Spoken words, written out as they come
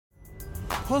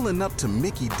Pulling up to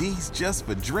Mickey D's just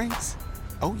for drinks?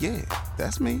 Oh yeah,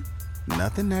 that's me.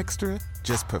 Nothing extra,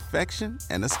 just perfection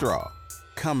and a straw.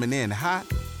 Coming in hot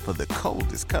for the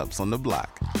coldest cups on the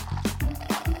block.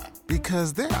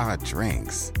 Because there are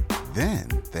drinks. Then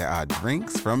there are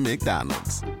drinks from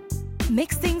McDonald's.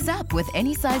 Mix things up with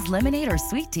any size lemonade or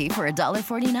sweet tea for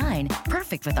 $1.49.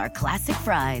 Perfect with our classic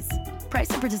fries. Price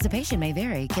and participation may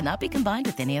vary. Cannot be combined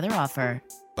with any other offer.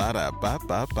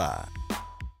 Ba-da-ba-ba-ba.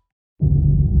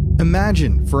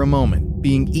 Imagine, for a moment,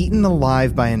 being eaten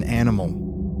alive by an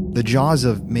animal. The jaws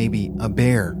of, maybe, a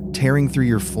bear tearing through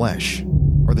your flesh.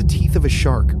 Or the teeth of a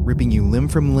shark ripping you limb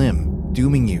from limb,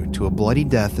 dooming you to a bloody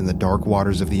death in the dark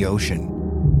waters of the ocean.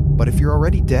 But if you're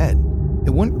already dead,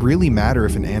 it wouldn't really matter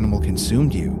if an animal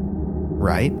consumed you,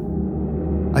 right?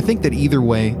 I think that either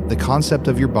way, the concept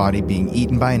of your body being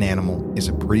eaten by an animal is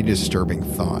a pretty disturbing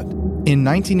thought. In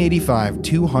 1985,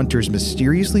 2 hunters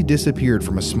mysteriously disappeared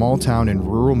from a small town in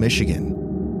rural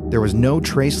Michigan. There was no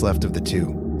trace left of the two,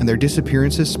 and their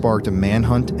disappearances sparked a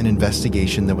manhunt and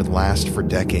investigation that would last for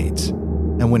decades.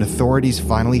 And when authorities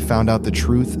finally found out the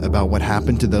truth about what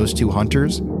happened to those 2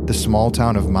 hunters, the small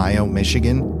town of Mayo,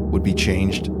 Michigan, would be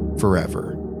changed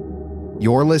forever.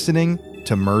 You're listening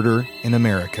to Murder in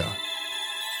America.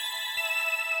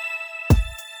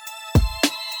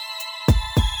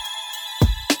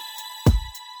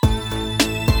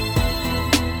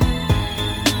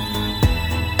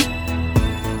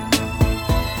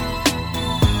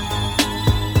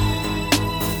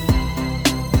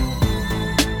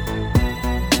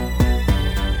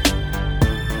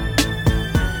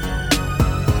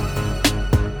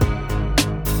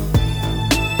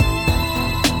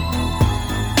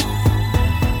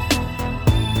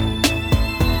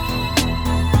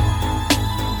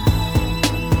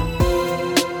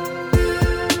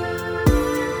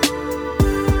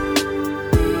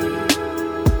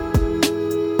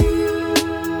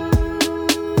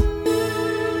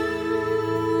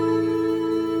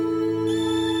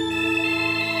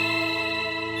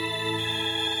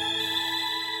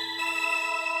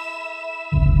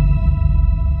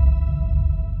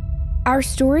 Our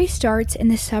story starts in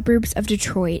the suburbs of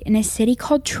Detroit in a city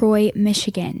called Troy,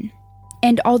 Michigan.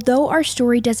 And although our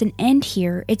story doesn't end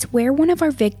here, it's where one of our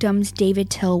victims, David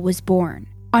Till, was born.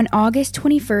 On August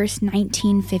 21st,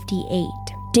 1958.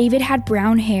 David had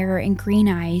brown hair and green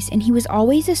eyes, and he was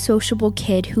always a sociable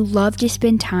kid who loved to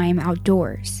spend time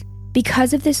outdoors.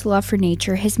 Because of this love for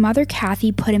nature, his mother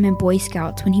Kathy put him in Boy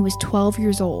Scouts when he was 12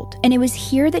 years old. And it was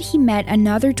here that he met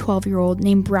another 12-year-old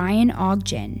named Brian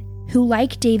Ogden, who,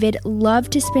 like David,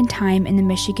 loved to spend time in the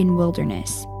Michigan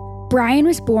wilderness. Brian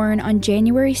was born on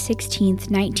January 16,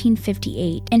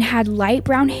 1958, and had light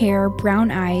brown hair,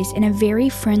 brown eyes, and a very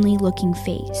friendly-looking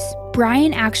face.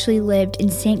 Brian actually lived in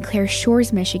St. Clair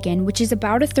Shores, Michigan, which is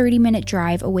about a 30-minute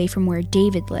drive away from where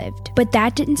David lived. But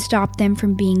that didn't stop them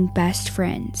from being best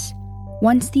friends.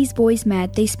 Once these boys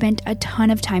met, they spent a ton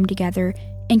of time together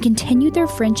and continued their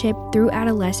friendship through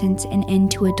adolescence and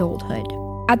into adulthood.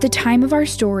 At the time of our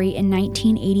story in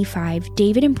 1985,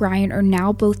 David and Brian are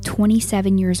now both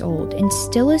 27 years old and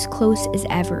still as close as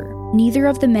ever. Neither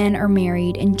of the men are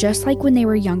married, and just like when they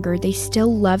were younger, they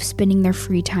still love spending their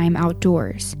free time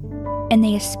outdoors. And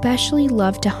they especially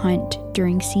love to hunt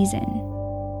during season.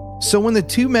 So when the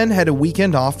 2 men had a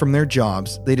weekend off from their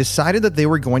jobs, they decided that they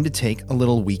were going to take a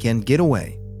little weekend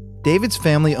getaway. David's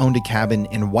family owned a cabin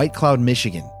in White Cloud,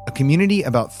 Michigan, a community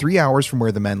about 3 hours from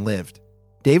where the men lived.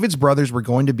 David's brothers were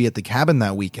going to be at the cabin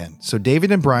that weekend, so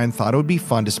David and Brian thought it would be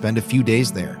fun to spend a few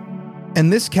days there.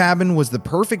 And this cabin was the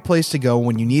perfect place to go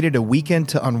when you needed a weekend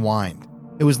to unwind.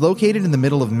 It was located in the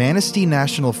middle of Manistee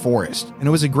National Forest, and it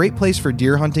was a great place for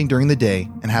deer hunting during the day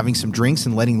and having some drinks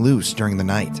and letting loose during the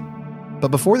night.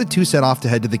 But before the 2 set off to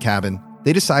head to the cabin,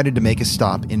 they decided to make a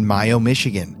stop in Mayo,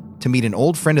 Michigan, to meet an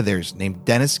old friend of theirs named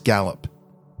Dennis Gallup.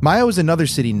 Mayo is another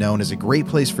city known as a great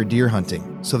place for deer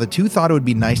hunting, so the 2 thought it would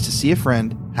be nice to see a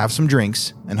friend, have some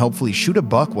drinks, and hopefully shoot a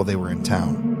buck while they were in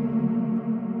town.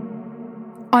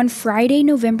 On Friday,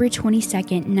 November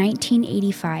 22nd,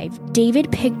 1985,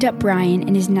 David picked up Brian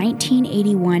in his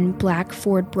 1981 black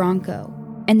Ford Bronco,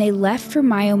 and they left for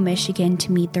Mayo, Michigan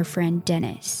to meet their friend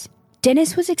Dennis.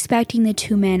 Dennis was expecting the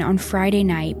 2 men on Friday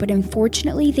night, but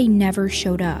unfortunately they never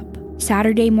showed up.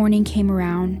 Saturday morning came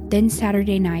around, then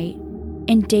Saturday night,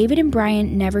 and David and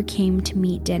Brian never came to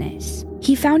meet Dennis.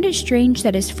 He found it strange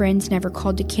that his friends never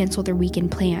called to cancel their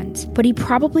weekend plans, but he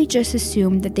probably just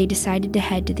assumed that they decided to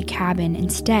head to the cabin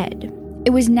instead.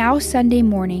 It was now Sunday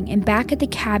morning, and back at the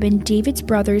cabin, David's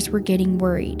brothers were getting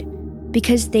worried,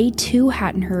 because they too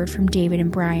hadn't heard from David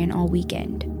and Brian all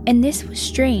weekend. And this was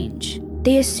strange.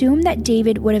 They assumed that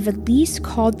David would have at least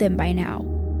called them by now,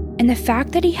 and the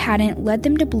fact that he hadn't led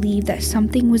them to believe that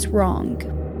something was wrong.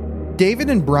 David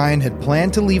and Brian had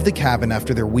planned to leave the cabin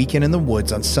after their weekend in the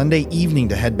woods on Sunday evening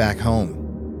to head back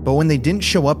home. But when they didn't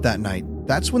show up that night,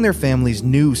 that's when their families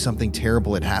knew something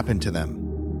terrible had happened to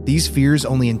them. These fears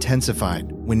only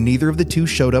intensified when neither of the two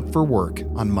showed up for work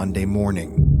on Monday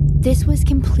morning. This was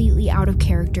completely out of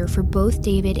character for both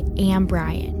David and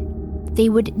Brian. They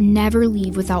would never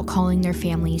leave without calling their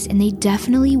families, and they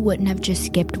definitely wouldn't have just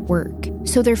skipped work.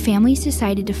 So their families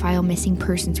decided to file missing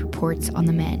persons reports on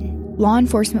the men. Law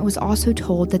enforcement was also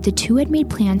told that the two had made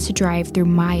plans to drive through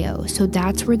Mayo, so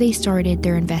that's where they started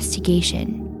their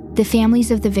investigation. The families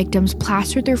of the victims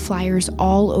plastered their flyers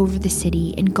all over the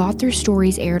city and got their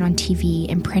stories aired on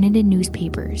TV and printed in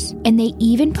newspapers. And they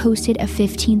even posted a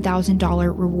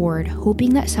 $15,000 reward,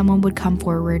 hoping that someone would come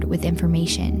forward with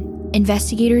information.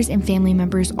 Investigators and family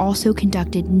members also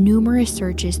conducted numerous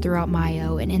searches throughout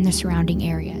Mayo and in the surrounding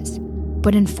areas.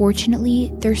 But unfortunately,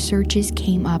 their searches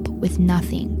came up with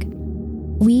nothing.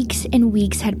 Weeks and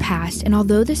weeks had passed, and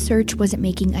although the search wasn't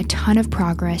making a ton of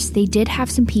progress, they did have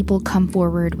some people come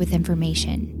forward with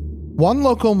information. One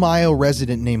local Mayo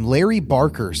resident named Larry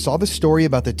Barker saw the story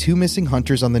about the two missing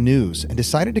hunters on the news and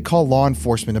decided to call law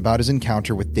enforcement about his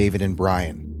encounter with David and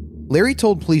Brian. Larry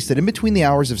told police that in between the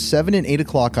hours of 7 and 8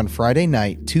 o'clock on Friday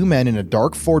night, two men in a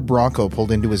dark Ford Bronco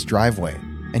pulled into his driveway,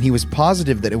 and he was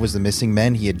positive that it was the missing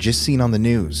men he had just seen on the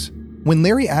news. When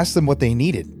Larry asked them what they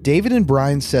needed, David and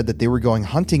Brian said that they were going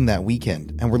hunting that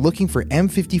weekend and were looking for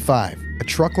M55, a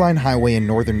truck-line highway in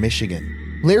northern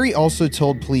Michigan. Larry also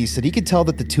told police that he could tell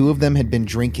that the two of them had been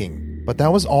drinking, but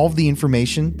that was all of the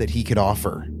information that he could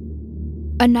offer.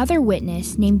 Another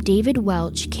witness named David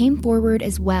Welch came forward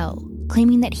as well,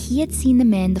 claiming that he had seen the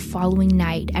men the following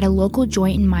night at a local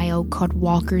joint in Mayo called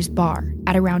Walker's Bar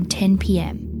at around 10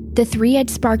 p.m. The three had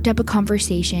sparked up a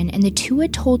conversation, and the two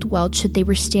had told Welch that they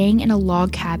were staying in a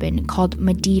log cabin called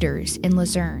Madeaters in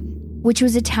Luzerne, which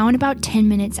was a town about 10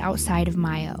 minutes outside of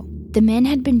Mayo. The men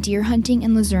had been deer hunting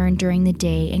in Luzerne during the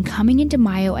day and coming into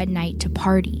Mayo at night to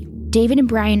party. David and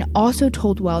Brian also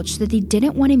told Welch that they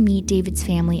didn't want to meet David's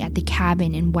family at the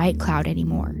cabin in White Cloud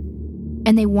anymore,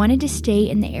 and they wanted to stay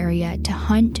in the area to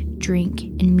hunt, drink,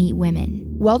 and meet women.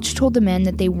 Welch told the men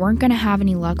that they weren't going to have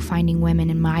any luck finding women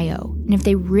in Mayo, and if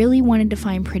they really wanted to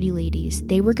find pretty ladies,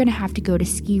 they were going to have to go to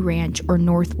Ski Ranch or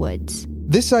Northwoods.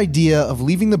 This idea of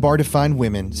leaving the bar to find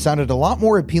women sounded a lot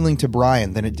more appealing to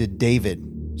Brian than it did David.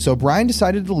 So Brian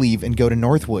decided to leave and go to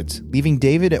Northwoods, leaving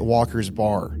David at Walker's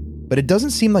Bar. But it doesn't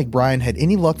seem like Brian had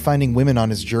any luck finding women on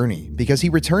his journey, because he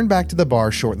returned back to the bar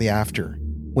shortly after.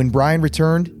 When Brian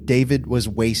returned, David was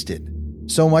wasted.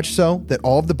 So much so that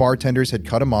all of the bartenders had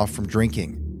cut him off from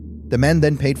drinking. The men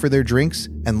then paid for their drinks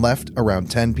and left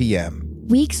around 10 p.m.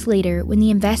 Weeks later, when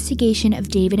the investigation of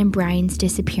David and Brian's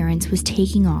disappearance was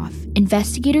taking off,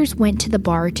 investigators went to the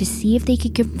bar to see if they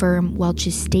could confirm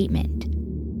Welch's statement.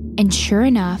 And sure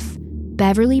enough,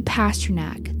 Beverly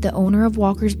Pasternak, the owner of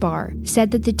Walker's Bar,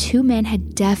 said that the two men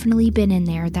had definitely been in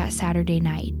there that Saturday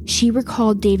night. She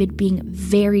recalled David being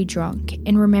very drunk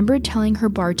and remembered telling her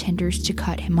bartenders to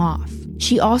cut him off.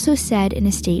 She also said in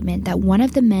a statement that one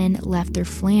of the men left their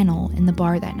flannel in the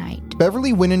bar that night.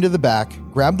 Beverly went into the back,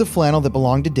 grabbed the flannel that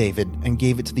belonged to David, and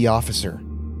gave it to the officer.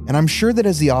 And I'm sure that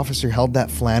as the officer held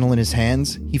that flannel in his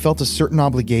hands, he felt a certain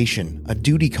obligation, a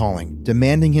duty calling,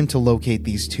 demanding him to locate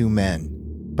these two men.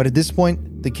 But at this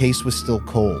point, the case was still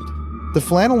cold. The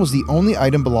flannel was the only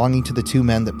item belonging to the two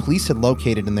men that police had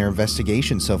located in their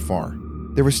investigation so far.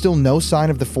 There was still no sign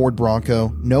of the Ford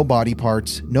Bronco, no body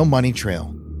parts, no money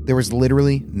trail. There was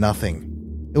literally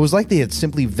nothing. It was like they had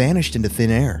simply vanished into thin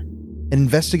air, and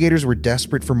investigators were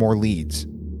desperate for more leads.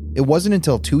 It wasn't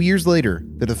until 2 years later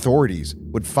that authorities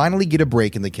would finally get a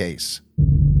break in the case.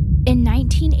 In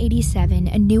 1987,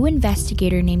 a new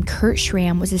investigator named Kurt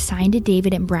Schramm was assigned to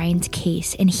David and Brian's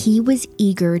case, and he was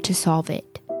eager to solve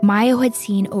it. Mayo had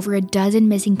seen over a dozen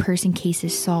missing person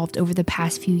cases solved over the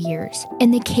past few years,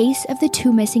 and the case of the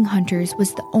two missing hunters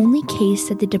was the only case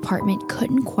that the department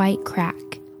couldn't quite crack.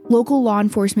 Local law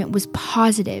enforcement was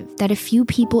positive that a few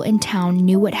people in town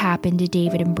knew what happened to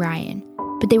David and Brian,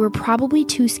 but they were probably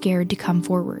too scared to come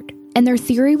forward. And their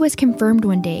theory was confirmed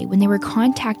one day when they were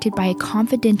contacted by a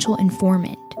confidential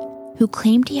informant who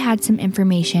claimed he had some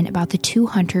information about the two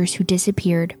hunters who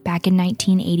disappeared back in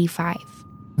 1985.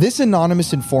 This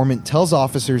anonymous informant tells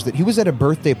officers that he was at a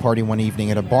birthday party one evening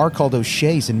at a bar called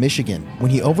O'Shea's in Michigan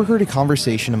when he overheard a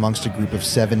conversation amongst a group of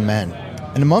 7 men.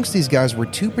 And amongst these guys were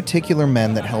 2 particular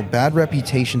men that held bad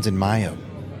reputations in Mayo.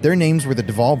 Their names were the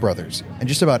Duvall brothers, and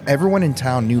just about everyone in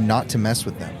town knew not to mess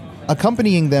with them.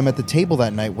 Accompanying them at the table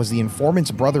that night was the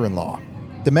informant's brother-in-law.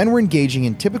 The men were engaging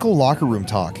in typical locker room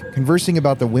talk, conversing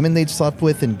about the women they'd slept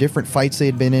with and different fights they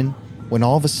had been in, when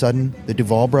all of a sudden, the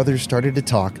Duvall brothers started to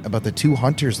talk about the 2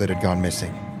 hunters that had gone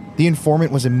missing. The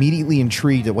informant was immediately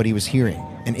intrigued at what he was hearing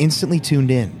and instantly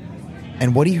tuned in.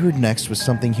 And what he heard next was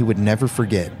something he would never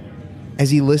forget.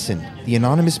 As he listened, the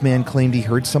anonymous man claimed he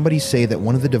heard somebody say that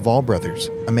one of the Duvall brothers,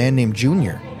 a man named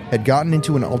Junior, had gotten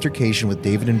into an altercation with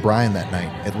David and Brian that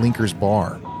night at Linker's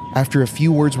bar. After a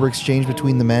few words were exchanged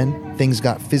between the men, things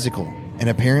got physical, and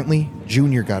apparently,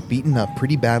 Junior got beaten up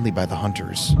pretty badly by the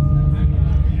hunters.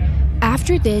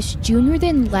 After this, Junior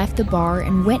then left the bar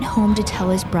and went home to tell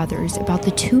his brothers about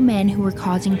the 2 men who were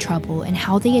causing trouble and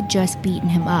how they had just beaten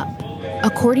him up.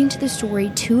 According to the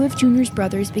story, 2 of Junior's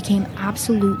brothers became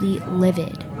absolutely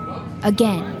livid.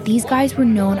 Again, these guys were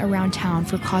known around town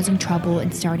for causing trouble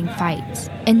and starting fights,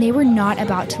 and they were not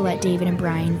about to let David and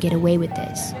Brian get away with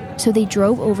this, so they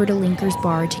drove over to Linker's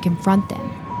bar to confront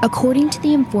them. According to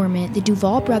the informant, the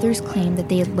Duvall brothers claimed that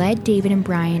they had led David and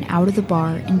Brian out of the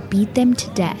bar and beat them to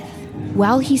death.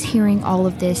 While he's hearing all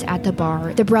of this at the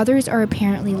bar, the brothers are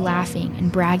apparently laughing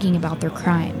and bragging about their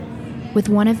crime, with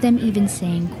one of them even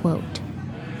saying, quote,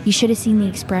 "You should have seen the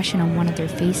expression on one of their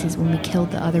faces when we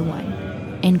killed the other one,"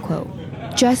 end quote.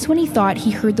 Just when he thought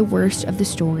he heard the worst of the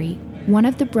story, one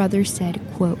of the brothers said,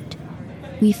 quote,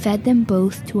 "We fed them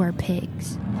both to our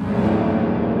pigs."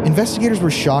 Investigators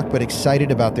were shocked but excited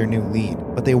about their new lead,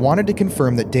 but they wanted to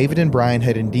confirm that David and Brian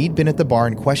had indeed been at the bar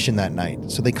in question that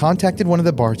night, so they contacted one of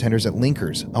the bartenders at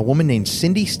Linker's, a woman named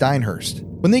Cindy Steinhurst.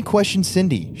 When they questioned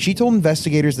Cindy, she told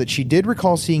investigators that she did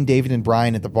recall seeing David and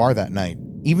Brian at the bar that night.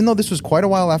 Even though this was quite a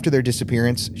while after their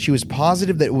disappearance, she was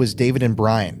positive that it was David and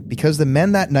Brian, because the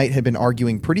men that night had been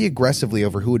arguing pretty aggressively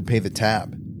over who would pay the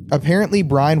tab. Apparently,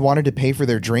 Brian wanted to pay for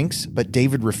their drinks, but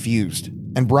David refused.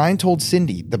 And Brian told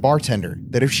Cindy, the bartender,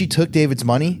 that if she took David's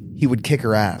money, he would kick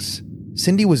her ass.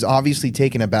 Cindy was obviously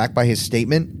taken aback by his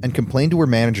statement and complained to her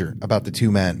manager about the 2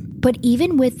 men. But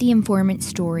even with the informant's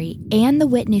story and the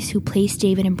witness who placed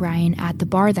David and Brian at the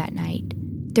bar that night,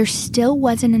 there still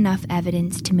wasn't enough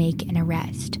evidence to make an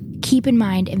arrest. Keep in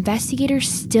mind, investigators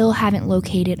still haven't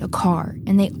located a car,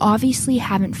 and they obviously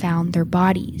haven't found their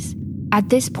bodies. At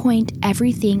this point,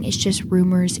 everything is just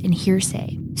rumors and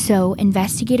hearsay. So,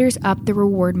 investigators upped the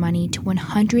reward money to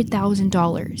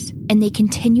 $100,000, and they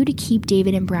continue to keep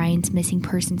David and Brian's missing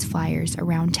persons flyers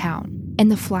around town. And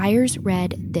the flyers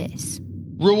read this.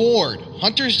 Reward: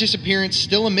 Hunter's disappearance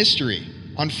still a mystery.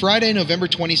 On Friday, November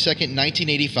 22nd,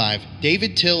 1985,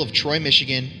 David Till of Troy,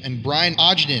 Michigan, and Brian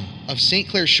Ogden of St.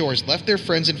 Clair Shores left their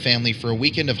friends and family for a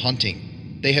weekend of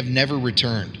hunting. They have never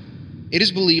returned. It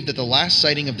is believed that the last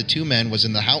sighting of the 2 men was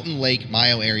in the Houghton Lake,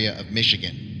 Mayo area of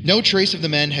Michigan. No trace of the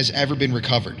men has ever been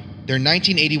recovered. Their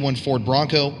 1981 Ford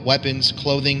Bronco, weapons,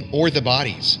 clothing, or the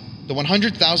bodies. The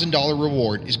 $100,000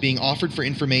 reward is being offered for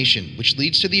information which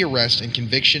leads to the arrest and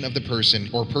conviction of the person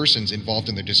or persons involved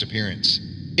in their disappearance.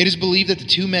 It is believed that the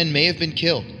 2 men may have been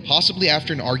killed, possibly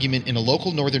after an argument in a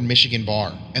local northern Michigan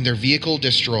bar, and their vehicle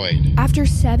destroyed. After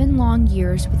 7 long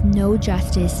years with no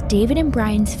justice, David and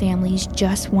Brian's families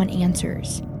just want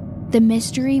answers. The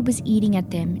mystery was eating at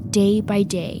them day by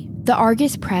day. The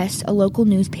Argus Press, a local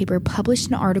newspaper, published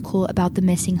an article about the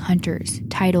missing hunters,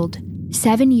 titled,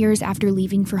 7 years after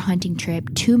leaving for hunting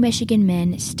trip, 2 Michigan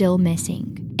men still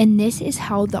missing. And this is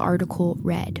how the article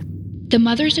read. The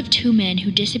mothers of 2 men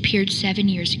who disappeared 7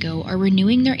 years ago are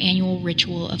renewing their annual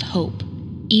ritual of hope,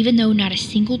 even though not a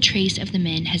single trace of the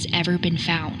men has ever been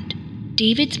found.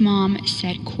 David's mom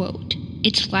said, quote,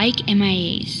 "It's like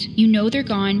MIAs. You know they're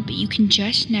gone, but you can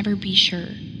just never be sure.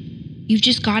 You've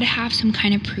just got to have some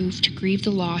kind of proof to grieve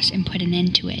the loss and put an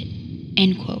end to it,"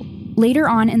 end quote. Later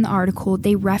on in the article,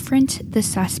 they reference the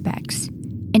suspects,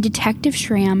 and Detective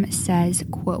Schramm says,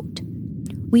 quote,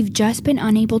 "We've just been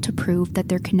unable to prove that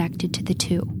they're connected to the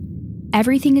 2.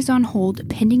 Everything is on hold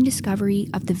pending discovery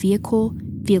of the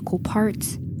vehicle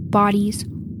parts, bodies,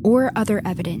 or other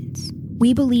evidence.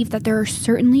 We believe that there are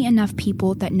certainly enough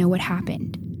people that know what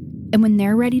happened, and when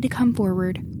they're ready to come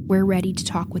forward, we're ready to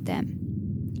talk with them,"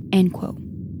 end quote.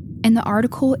 And the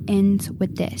article ends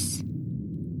with this.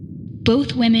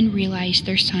 Both women realize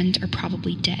their sons are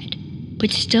probably dead, but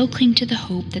still cling to the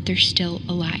hope that they're still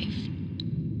alive.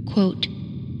 Quote,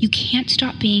 "You can't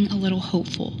stop being a little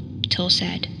hopeful," Till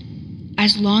said.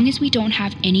 "As long as we don't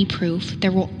have any proof,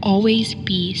 there will always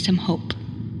be some hope,"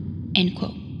 end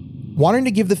quote. Wanting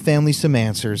to give the family some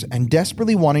answers and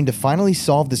desperately wanting to finally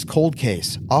solve this cold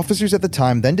case, officers at the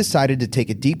time then decided to take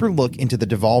a deeper look into the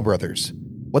Duvall brothers.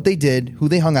 What they did, who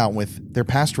they hung out with, their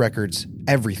past records,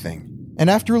 everything. And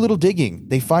after a little digging,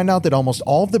 they find out that almost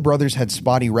all of the brothers had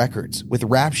spotty records, with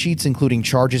rap sheets including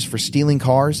charges for stealing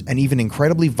cars and even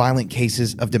incredibly violent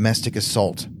cases of domestic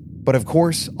assault. But of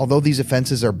course, although these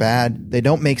offenses are bad, they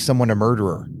don't make someone a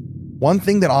murderer. One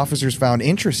thing that officers found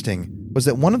interesting was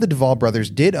that one of the Duvall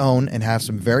brothers did own and have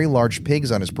some very large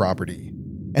pigs on his property.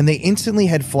 And they instantly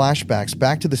had flashbacks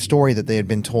back to the story that they had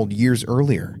been told years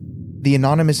earlier. The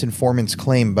anonymous informant's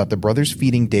claim about the brothers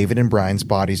feeding David and Brian's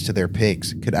bodies to their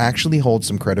pigs could actually hold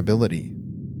some credibility.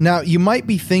 Now, you might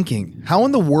be thinking, how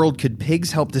in the world could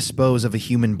pigs help dispose of a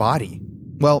human body?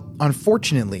 Well,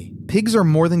 unfortunately, pigs are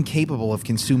more than capable of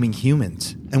consuming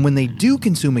humans, and when they do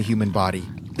consume a human body,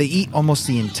 they eat almost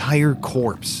the entire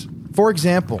corpse. For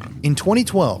example, in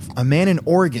 2012, a man in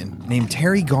Oregon named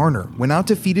Terry Garner went out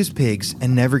to feed his pigs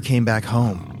and never came back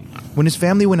home. When his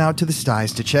family went out to the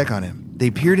sties to check on him, they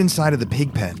peered inside of the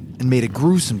pig pen and made a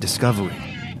gruesome discovery.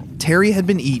 Terry had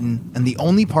been eaten, and the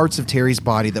only parts of Terry's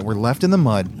body that were left in the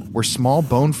mud were small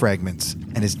bone fragments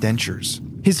and his dentures.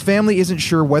 His family isn't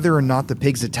sure whether or not the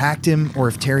pigs attacked him or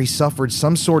if Terry suffered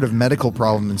some sort of medical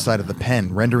problem inside of the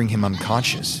pen, rendering him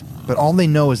unconscious. But all they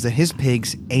know is that his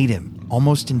pigs ate him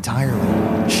almost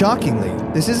entirely. Shockingly,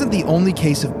 this isn't the only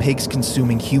case of pigs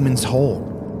consuming humans whole.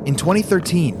 In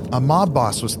 2013, a mob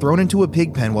boss was thrown into a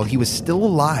pig pen while he was still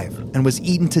alive and was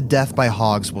eaten to death by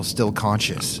hogs while still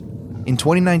conscious. In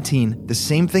 2019, the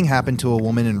same thing happened to a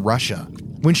woman in Russia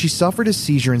when she suffered a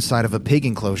seizure inside of a pig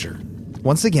enclosure.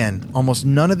 Once again, almost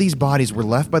none of these bodies were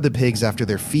left by the pigs after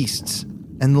their feasts.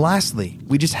 And lastly,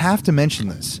 we just have to mention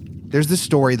this. There's this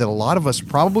story that a lot of us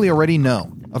probably already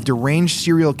know of deranged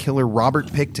serial killer Robert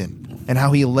Pickton and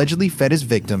how he allegedly fed his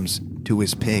victims to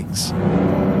his pigs.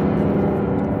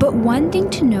 But one thing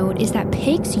to note is that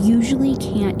pigs usually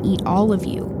can't eat all of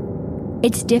you.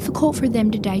 It's difficult for them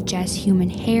to digest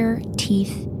human hair,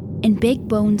 teeth, and big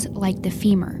bones like the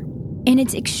femur. And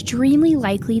it's extremely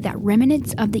likely that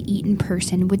remnants of the eaten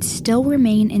person would still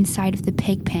remain inside of the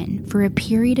pig pen for a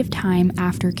period of time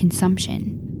after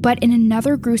consumption. But in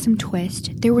another gruesome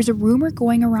twist, there was a rumor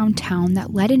going around town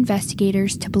that led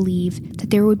investigators to believe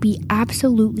that there would be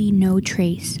absolutely no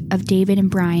trace of David and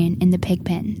Brian in the pig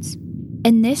pens.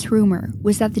 And this rumor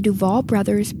was that the Duvall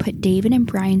brothers put David and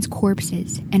Brian's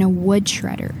corpses in a wood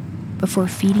shredder before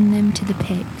feeding them to the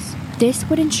pigs. This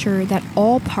would ensure that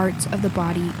all parts of the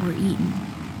body were eaten,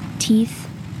 teeth,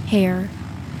 hair,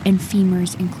 and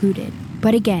femurs included.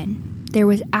 But again, there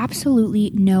was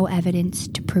absolutely no evidence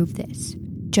to prove this,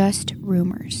 just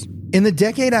rumors. In the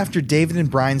decade after David and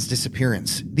Brian's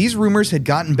disappearance, these rumors had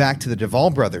gotten back to the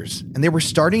Duvall brothers, and they were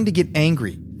starting to get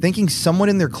angry, thinking someone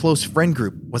in their close friend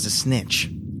group was a snitch.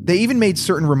 They even made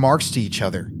certain remarks to each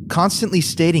other, constantly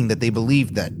stating that they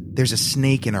believed that there's a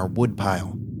snake in our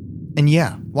woodpile. And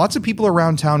yeah, lots of people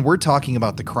around town were talking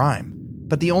about the crime,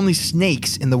 but the only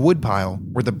snakes in the woodpile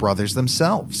were the brothers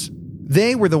themselves.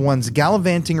 They were the ones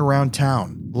gallivanting around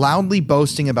town, loudly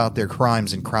boasting about their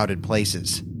crimes in crowded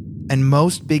places. And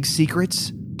most big secrets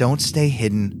don't stay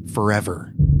hidden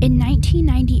forever. In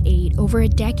 1998, over a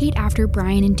decade after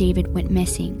Brian and David went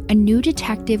missing, a new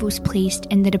detective was placed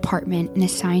in the department and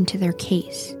assigned to their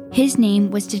case. His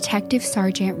name was Detective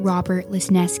Sergeant Robert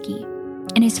Lesneski,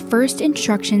 and his first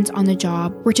instructions on the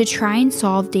job were to try and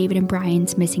solve David and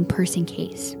Brian's missing person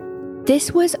case.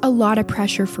 This was a lot of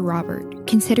pressure for Robert,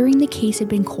 considering the case had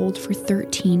been cold for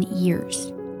 13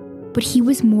 years. But he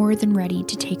was more than ready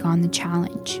to take on the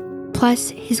challenge.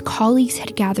 Plus, his colleagues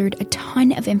had gathered a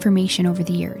ton of information over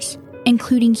the years,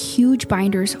 including huge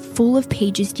binders full of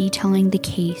pages detailing the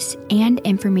case and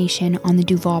information on the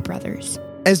Duvall brothers.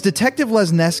 As Detective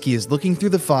Lesneski is looking through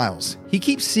the files, he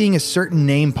keeps seeing a certain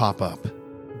name pop up,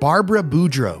 Barbara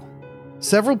Boudreaux.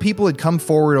 Several people had come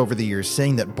forward over the years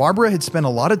saying that Barbara had spent a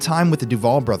lot of time with the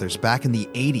Duvall brothers back in the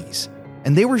 80s,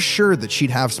 and they were sure that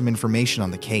she'd have some information on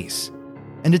the case.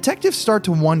 And detectives start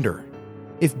to wonder,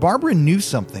 if Barbara knew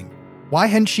something, why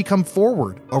hadn't she come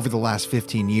forward over the last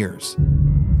 15 years?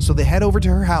 So they head over to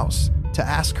her house to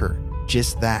ask her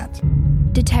just that.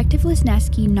 Detective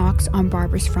Lesneski knocks on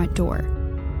Barbara's front door.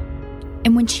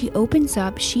 And when she opens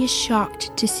up, she is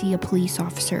shocked to see a police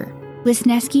officer.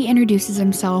 Lesneski introduces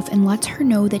himself and lets her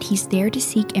know that he's there to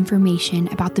seek information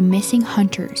about the missing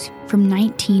hunters from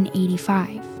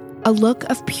 1985. A look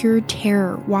of pure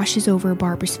terror washes over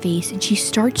Barbara's face, and she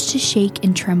starts to shake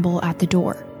and tremble at the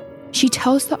door. She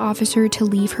tells the officer to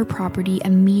leave her property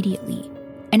immediately,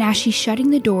 and as she's shutting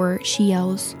the door, she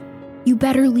yells, "You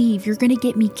better leave, you're gonna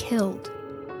get me killed."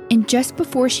 And just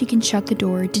before she can shut the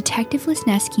door, Detective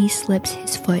Lesneski slips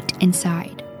his foot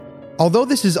inside. Although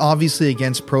this is obviously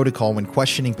against protocol when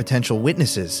questioning potential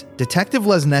witnesses, Detective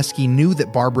Lesniewski knew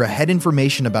that Barbara had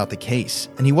information about the case,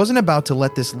 and he wasn't about to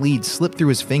let this lead slip through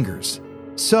his fingers.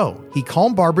 So, he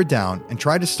calmed Barbara down and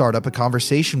tried to start up a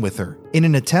conversation with her in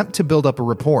an attempt to build up a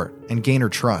rapport and gain her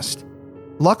trust.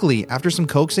 Luckily, after some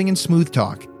coaxing and smooth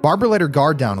talk, Barbara let her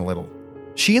guard down a little.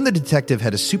 She and the detective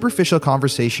had a superficial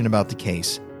conversation about the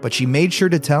case, but she made sure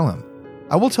to tell him,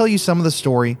 "I will tell you some of the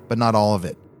story, but not all of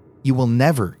it. You will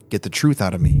never get the truth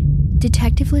out of me."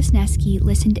 Detective Lesniewski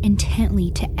listened intently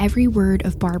to every word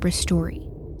of Barbara's story,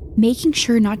 making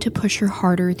sure not to push her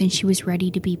harder than she was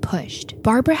ready to be pushed.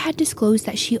 Barbara had disclosed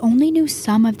that she only knew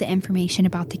some of the information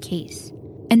about the case,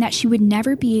 and that she would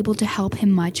never be able to help him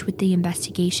much with the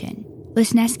investigation.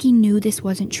 Lesniewski knew this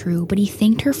wasn't true, but he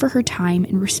thanked her for her time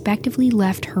and respectfully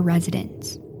left her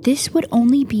residence. This would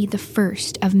only be the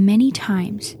first of many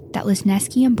times that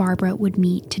Lesniewski and Barbara would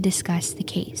meet to discuss the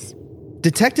case.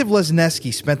 Detective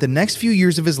Lesniewski spent the next few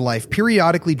years of his life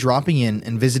periodically dropping in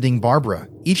and visiting Barbara,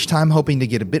 each time hoping to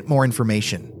get a bit more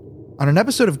information. On an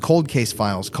episode of Cold Case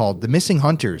Files called The Missing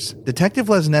Hunters, Detective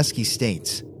Lesniewski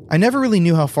states, "I never really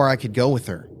knew how far I could go with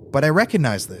her, but I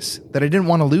recognized this, that I didn't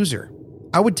want to lose her.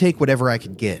 I would take whatever I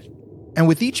could get." And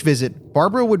with each visit,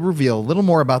 Barbara would reveal a little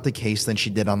more about the case than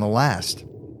she did on the last.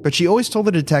 But she always told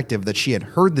the detective that she had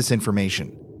heard this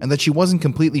information, and that she wasn't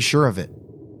completely sure of it.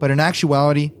 But in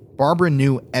actuality, Barbara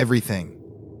knew everything.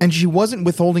 And she wasn't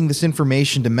withholding this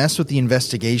information to mess with the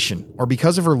investigation, or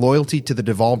because of her loyalty to the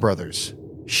Duvall brothers.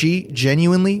 She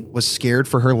genuinely was scared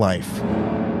for her life.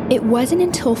 It wasn't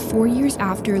until 4 years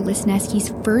after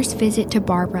Lesniewski's first visit to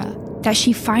Barbara that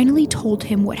she finally told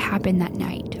him what happened that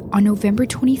night, on November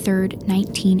 23rd,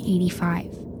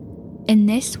 1985. And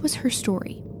this was her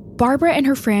story. Barbara and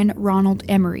her friend Ronald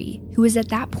Emery, who was at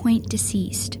that point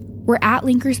deceased, were at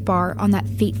Linker's Bar on that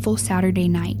fateful Saturday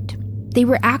night. They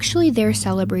were actually there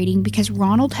celebrating because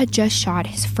Ronald had just shot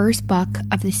his first buck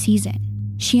of the season.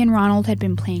 She and Ronald had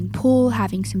been playing pool,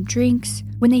 having some drinks,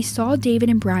 when they saw David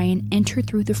and Brian enter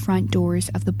through the front doors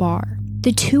of the bar.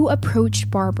 The two approached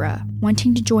Barbara,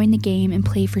 wanting to join the game and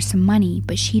play for some money,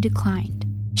 but she declined.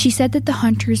 She said that the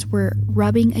hunters were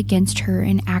rubbing against her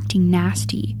and acting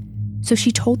nasty, so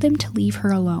she told them to leave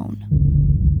her alone.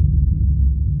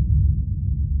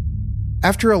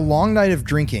 After a long night of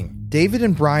drinking, David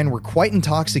and Brian were quite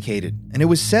intoxicated, and it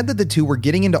was said that the two were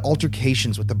getting into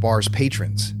altercations with the bar's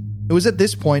patrons. It was at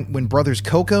this point when brothers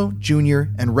Coco, Jr.,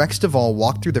 and Rex Duvall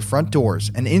walked through the front doors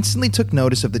and instantly took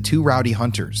notice of the two rowdy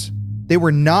hunters. They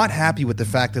were not happy with the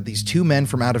fact that these two men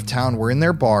from out of town were in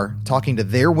their bar talking to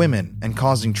their women and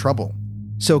causing trouble.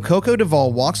 So Coco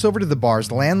Duvall walks over to the bar's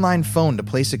landline phone to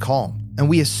place a call, and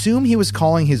we assume he was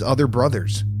calling his other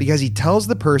brothers because he tells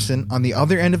the person on the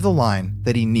other end of the line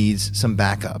that he needs some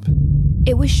backup.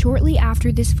 It was shortly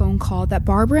after this phone call that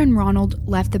Barbara and Ronald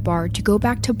left the bar to go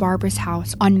back to Barbara's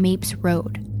house on Mapes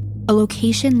Road, a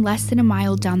location less than a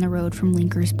mile down the road from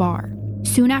Linker's Bar.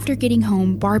 Soon after getting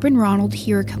home, Barb and Ronald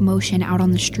hear a commotion out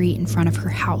on the street in front of her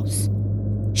house.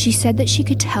 She said that she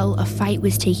could tell a fight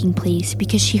was taking place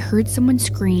because she heard someone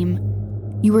scream,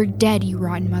 "You are dead, you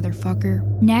rotten motherfucker."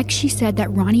 Next, she said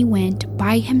that Ronnie went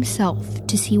by himself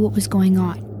to see what was going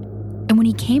on. And when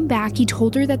he came back, he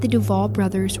told her that the Duvall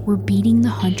brothers were beating the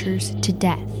hunters to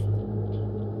death.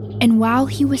 And while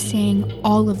he was saying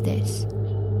all of this,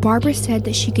 Barbara said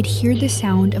that she could hear the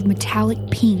sound of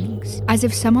metallic pings, as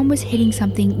if someone was hitting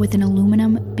something with an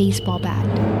aluminum baseball bat.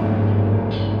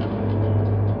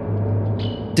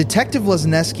 Detective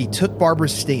Lesniewski took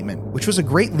Barbara's statement, which was a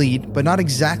great lead, but not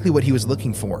exactly what he was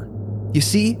looking for. You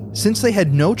see, since they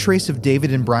had no trace of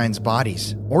David and Brian's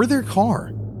bodies, or their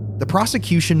car, the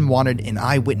prosecution wanted an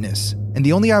eyewitness, and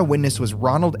the only eyewitness was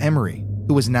Ronald Emery,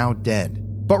 who was now dead.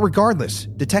 But regardless,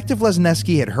 Detective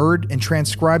Lesniewski had heard and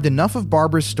transcribed enough of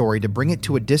Barbara's story to bring it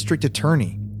to a district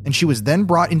attorney, and she was then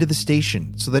brought into the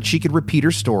station so that she could repeat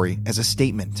her story as a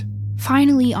statement.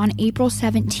 Finally, on April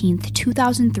 17th,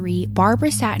 2003, Barbara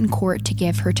sat in court to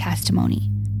give her testimony.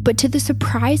 But to the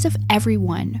surprise of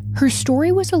everyone, her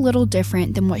story was a little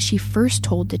different than what she first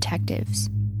told detectives.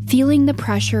 Feeling the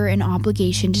pressure and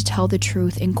obligation to tell the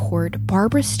truth in court,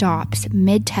 Barbara stops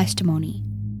mid-testimony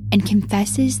and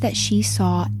confesses that she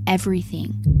saw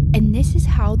everything. And this is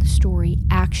how the story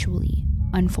actually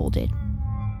unfolded.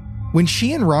 When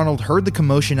she and Ronald heard the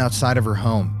commotion outside of her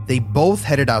home, they both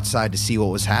headed outside to see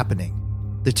what was happening.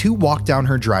 The two walked down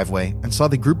her driveway and saw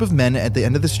the group of men at the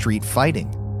end of the street fighting.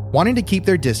 Wanting to keep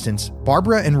their distance,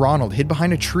 Barbara and Ronald hid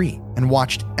behind a tree and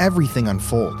watched everything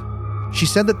unfold. She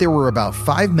said that there were about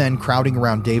 5 men crowding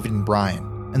around David and Brian,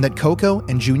 and that Coco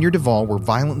and Junior Duvall were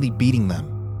violently beating them.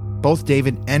 Both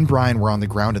David and Brian were on the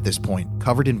ground at this point,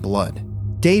 covered in blood.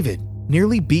 David,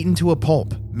 nearly beaten to a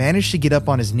pulp, managed to get up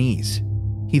on his knees.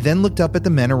 He then looked up at the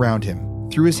men around him,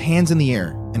 threw his hands in the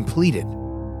air, and pleaded,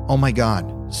 "Oh my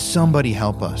God, somebody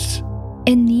help us."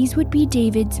 And these would be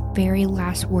David's very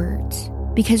last words,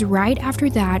 because right after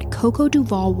that, Coco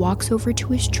Duvall walks over to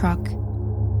his truck,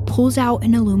 pulls out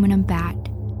an aluminum bat,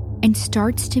 and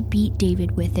starts to beat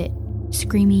David with it,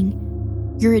 screaming,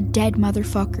 "You're a dead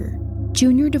motherfucker."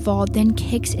 Junior Duvall then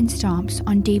kicks and stomps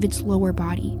on David's lower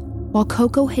body, while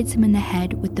Coco hits him in the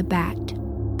head with the bat.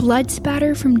 Blood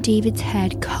spatter from David's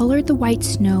head colored the white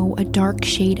snow a dark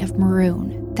shade of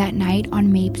maroon that night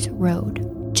on Mapes Road.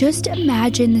 Just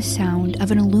imagine the sound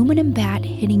of an aluminum bat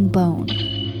hitting bone,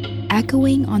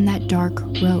 echoing on that dark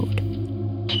road.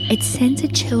 It sends a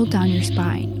chill down your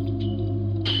spine.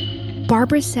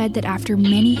 Barbara said that after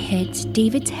many hits,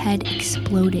 David's head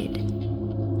exploded.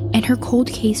 In her cold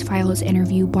case files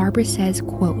interview, Barbara says,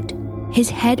 quote, "His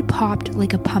head popped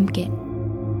like a pumpkin.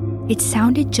 It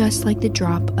sounded just like the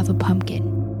drop of a pumpkin,"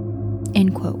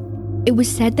 end quote. It was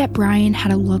said that Brian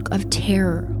had a look of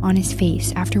terror on his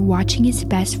face after watching his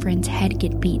best friend's head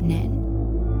get beaten in,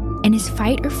 and his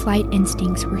fight or flight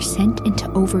instincts were sent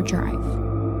into overdrive.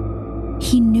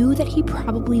 He knew that he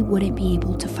probably wouldn't be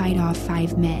able to fight off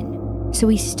 5 men, so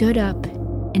he stood up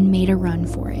and made a run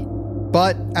for it.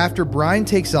 But after Brian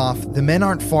takes off, the men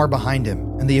aren't far behind him,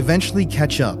 and they eventually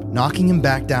catch up, knocking him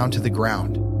back down to the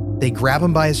ground. They grab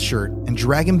him by his shirt and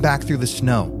drag him back through the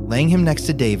snow, laying him next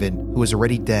to David, who was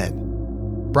already dead.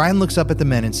 Brian looks up at the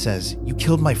men and says, "You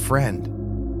killed my friend."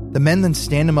 The men then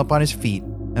stand him up on his feet,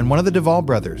 and one of the Duvall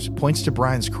brothers points to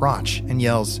Brian's crotch and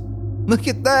yells, "Look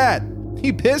at that!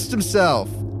 He pissed himself!"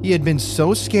 He had been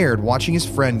so scared watching his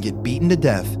friend get beaten to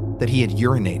death that he had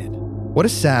urinated. What a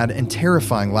sad and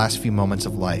terrifying last few moments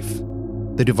of life.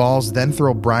 The Duvalls then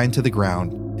throw Brian to the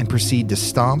ground and proceed to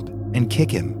stomp and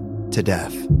kick him to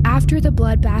death. After the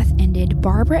bloodbath ended,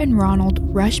 Barbara and Ronald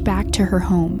rushed back to her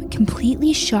home,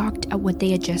 completely shocked at what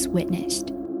they had just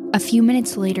witnessed. A few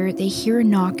minutes later, they hear a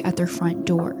knock at their front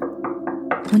door.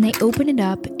 When they open it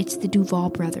up, it's the Duvall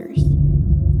brothers.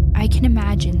 I can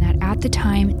imagine that at the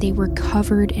time they were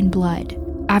covered in blood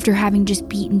after having just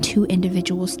beaten 2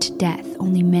 individuals to death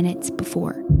only minutes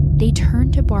before. They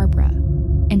turn to Barbara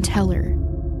and tell her,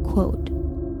 quote,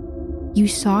 "You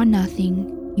saw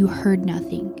nothing, you heard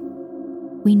nothing.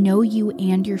 We know you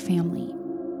and your family.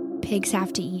 Pigs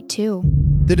have to eat too."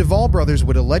 The Duvall brothers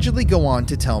would allegedly go on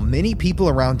to tell many people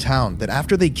around town that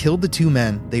after they killed the 2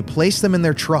 men, they placed them in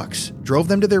their trucks, drove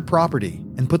them to their property,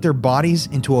 and put their bodies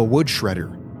into a wood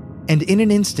shredder. And in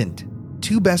an instant,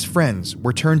 2 best friends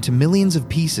were turned to millions of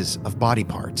pieces of body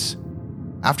parts.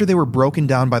 After they were broken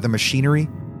down by the machinery,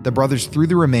 the brothers threw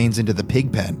the remains into the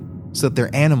pig pen so that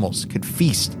their animals could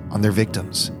feast on their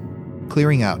victims,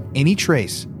 clearing out any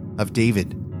trace of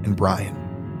David and Brian.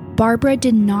 Barbara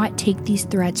did not take these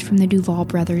threats from the Duvall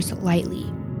brothers lightly.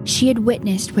 She had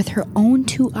witnessed with her own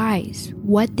 2 eyes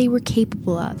what they were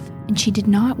capable of, and she did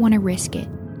not want to risk it.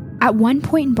 At one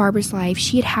point in Barbara's life,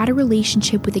 she had had a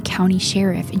relationship with the county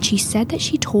sheriff, and she said that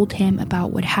she told him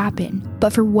about what happened,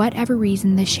 but for whatever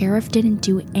reason, the sheriff didn't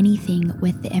do anything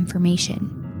with the information.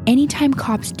 Anytime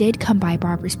cops did come by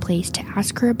Barbara's place to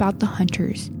ask her about the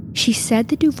hunters, she said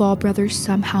the Duvall brothers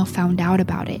somehow found out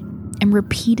about it and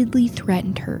repeatedly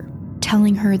threatened her,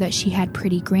 telling her that she had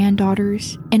pretty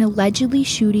granddaughters and allegedly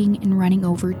shooting and running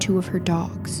over 2 of her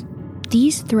dogs.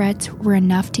 These threats were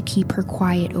enough to keep her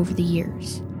quiet over the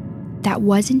years. That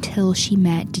was until she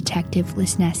met Detective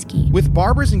Lesneski. With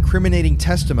Barbara's incriminating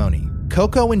testimony,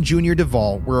 Coco and Junior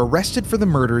Duvall were arrested for the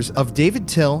murders of David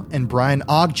Till and Brian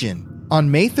Ogden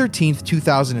on May 13th,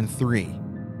 2003.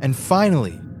 And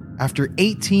finally, after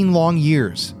 18 long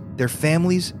years, their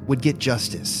families would get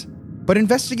justice. But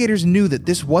investigators knew that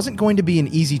this wasn't going to be an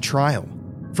easy trial.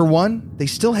 For one, they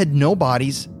still had no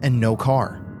bodies and no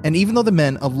car. And even though the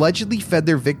men allegedly fed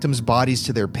their victims' bodies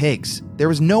to their pigs, there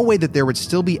was no way that there would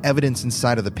still be evidence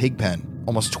inside of the pig pen,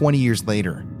 almost 20 years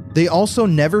later. They also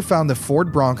never found the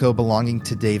Ford Bronco belonging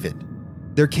to David.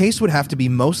 Their case would have to be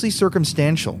mostly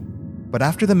circumstantial, but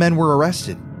after the men were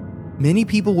arrested, many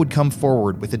people would come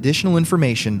forward with additional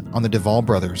information on the Duvall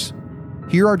brothers.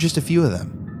 Here are just a few of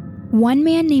them. One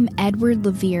man named Edward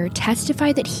Levere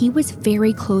testified that he was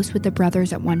very close with the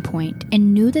brothers at one point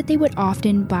and knew that they would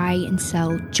often buy and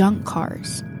sell junk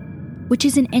cars, which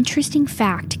is an interesting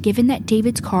fact given that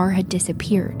David's car had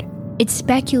disappeared. It's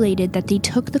speculated that they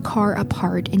took the car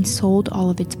apart and sold all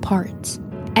of its parts.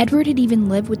 Edward had even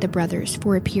lived with the brothers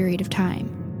for a period of time,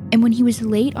 and when he was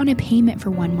late on a payment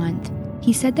for 1 month,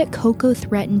 he said that Coco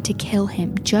threatened to kill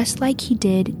him just like he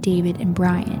did David and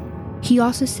Brian. He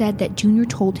also said that Junior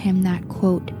told him that,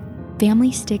 quote,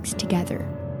 family sticks together.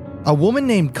 A woman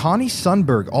named Connie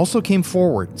Sundberg also came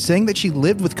forward, saying that she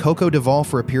lived with Coco Duvall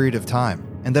for a period of time,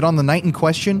 and that on the night in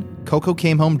question, Coco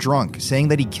came home drunk, saying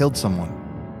that he killed someone,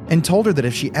 and told her that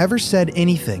if she ever said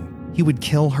anything, he would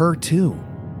kill her too.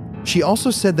 She also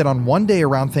said that on one day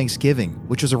around Thanksgiving,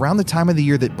 which was around the time of the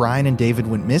year that Brian and David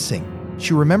went missing,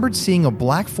 she remembered seeing a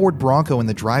black Ford Bronco in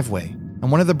the driveway,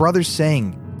 and one of the brothers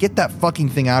saying, "Get that fucking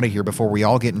thing out of here before we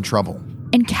all get in trouble."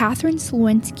 And Catherine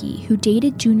Slowinski, who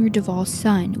dated Junior Duvall's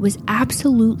son, was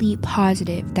absolutely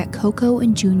positive that Coco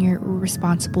and Junior were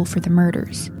responsible for the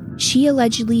murders. She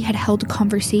allegedly had held a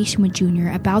conversation with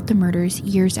Junior about the murders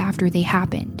years after they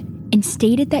happened, and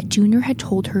stated that Junior had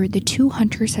told her the two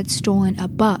hunters had stolen a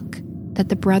buck that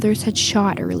the brothers had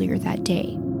shot earlier that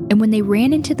day. And when they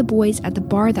ran into the boys at the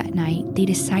bar that night, they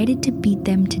decided to beat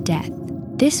them to death.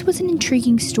 This was an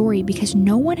intriguing story because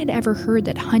no one had ever heard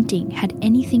that hunting had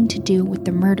anything to do with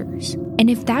the murders.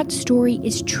 And if that story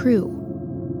is true,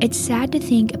 it's sad to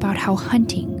think about how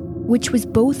hunting, which was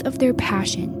both of their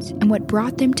passions and what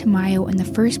brought them to Mayo in the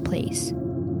first place,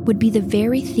 would be the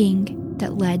very thing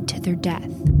that led to their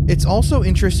death. It's also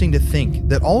interesting to think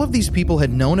that all of these people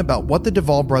had known about what the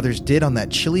Duvall brothers did on that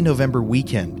chilly November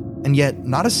weekend, and yet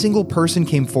not a single person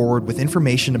came forward with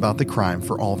information about the crime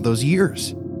for all of those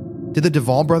years. Did the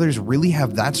Duvall brothers really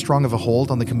have that strong of a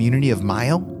hold on the community of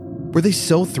Mayo? Were they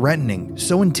so threatening,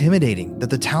 so intimidating, that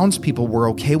the townspeople were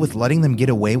okay with letting them get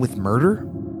away with murder?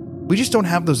 We just don't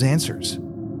have those answers.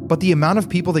 But the amount of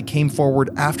people that came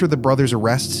forward after the brothers'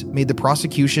 arrests made the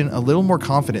prosecution a little more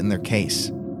confident in their case.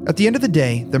 At the end of the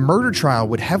day, the murder trial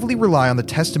would heavily rely on the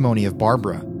testimony of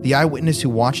Barbara, the eyewitness who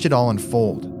watched it all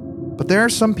unfold. But there are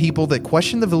some people that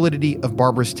question the validity of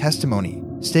Barbara's testimony,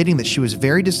 stating that she was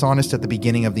very dishonest at the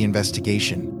beginning of the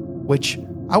investigation, which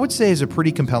I would say is a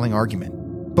pretty compelling argument.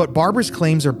 But Barbara's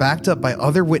claims are backed up by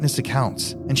other witness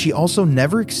accounts, and she also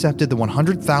never accepted the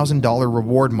 $100,000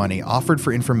 reward money offered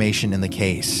for information in the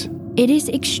case. It is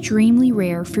extremely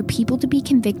rare for people to be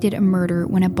convicted of murder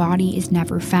when a body is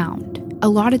never found. A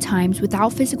lot of times,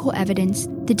 without physical evidence,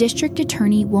 the district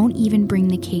attorney won't even bring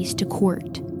the case to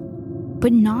court.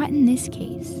 But not in this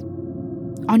case.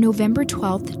 On November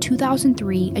 12,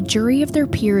 2003, a jury of their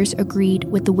peers agreed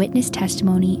with the witness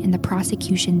testimony in the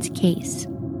prosecution's case.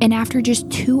 And after just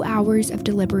 2 hours of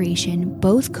deliberation,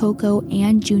 both Coco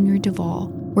and Junior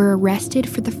Duvall were arrested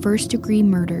for the first-degree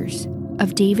murders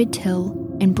of David Till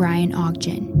and Brian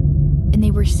Ogden. And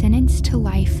they were sentenced to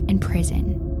life in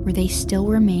prison, where they still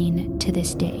remain to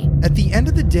this day. At the end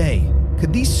of the day,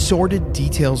 could these sordid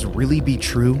details really be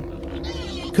true?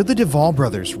 Could the Duvall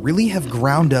brothers really have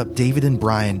ground up David and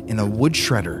Brian in a wood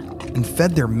shredder and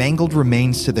fed their mangled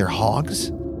remains to their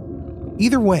hogs?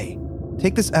 Either way,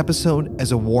 take this episode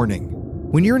as a warning.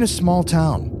 When you're in a small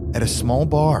town, at a small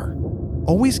bar,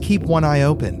 always keep one eye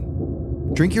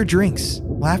open. Drink your drinks,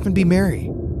 laugh and be merry,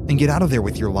 and get out of there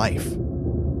with your life.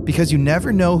 Because you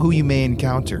never know who you may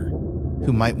encounter,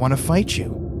 who might want to fight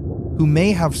you, who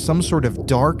may have some sort of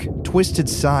dark, twisted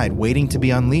side waiting to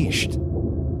be unleashed.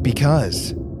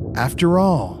 Because, after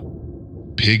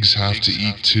all, pigs have to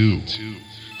eat too.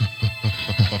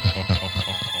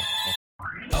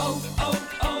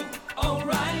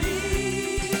 O'Reilly.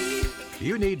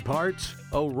 You need parts?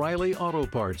 O'Reilly Auto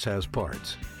Parts has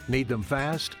parts. Need them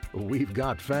fast? We've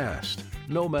got fast.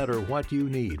 No matter what you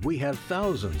need, we have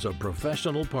thousands of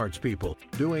professional parts people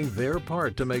doing their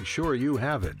part to make sure you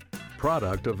have it.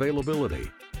 Product availability.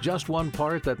 Just one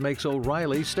part that makes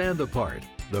O'Reilly stand apart.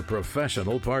 The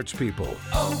professional parts people.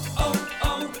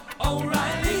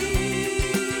 O'Reilly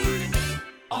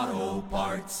Auto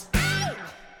Parts.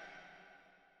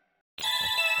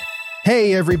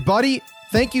 Hey everybody,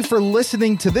 thank you for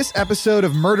listening to this episode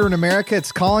of Murder in America.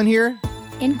 It's Colin here.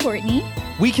 And Courtney.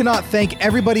 We cannot thank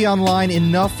everybody online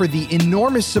enough for the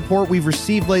enormous support we've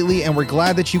received lately, and we're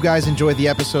glad that you guys enjoyed the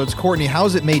episodes. Courtney,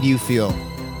 how's it made you feel?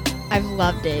 I've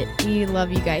loved it. We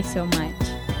love you guys so much.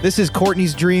 This is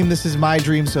Courtney's dream. This is my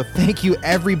dream. So thank you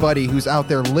everybody who's out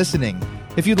there listening.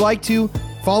 If you'd like to,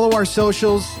 follow our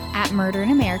socials. At Murder in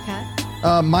America.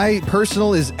 My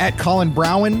personal is at Colin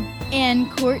Browen.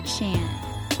 And Court Shan.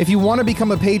 If you want to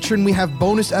become a patron, we have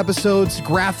bonus episodes,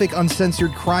 graphic,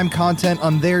 uncensored crime content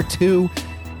on there too.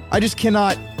 I just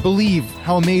cannot believe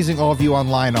how amazing all of you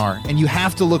online are, and you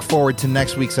have to look forward to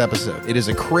next week's episode. It is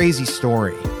a crazy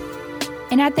story.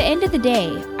 And at the end of the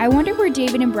day, I wonder where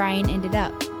David and Brian ended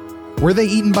up. Were they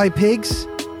eaten by pigs?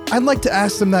 I'd like to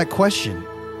ask them that question.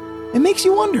 It makes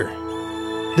you wonder.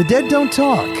 The dead don't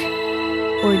talk.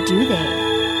 Or do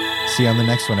they? See you on the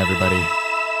next one, everybody.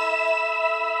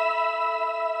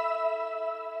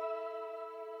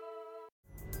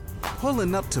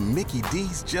 Pulling up to Mickey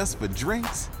D's just for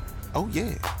drinks? Oh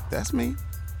yeah, that's me.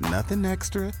 Nothing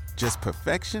extra, just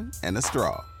perfection and a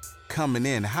straw. Coming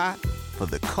in hot for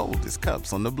the coldest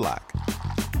cups on the block.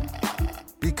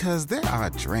 Because there are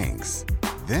drinks.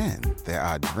 Then there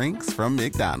are drinks from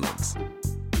McDonald's.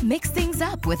 Mix things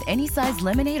up with any size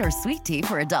lemonade or sweet tea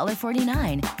for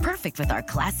 $1.49. Perfect with our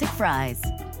classic fries.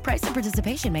 Price and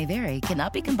participation may vary.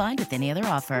 Cannot be combined with any other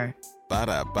offer.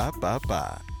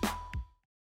 Ba-da-ba-ba-ba.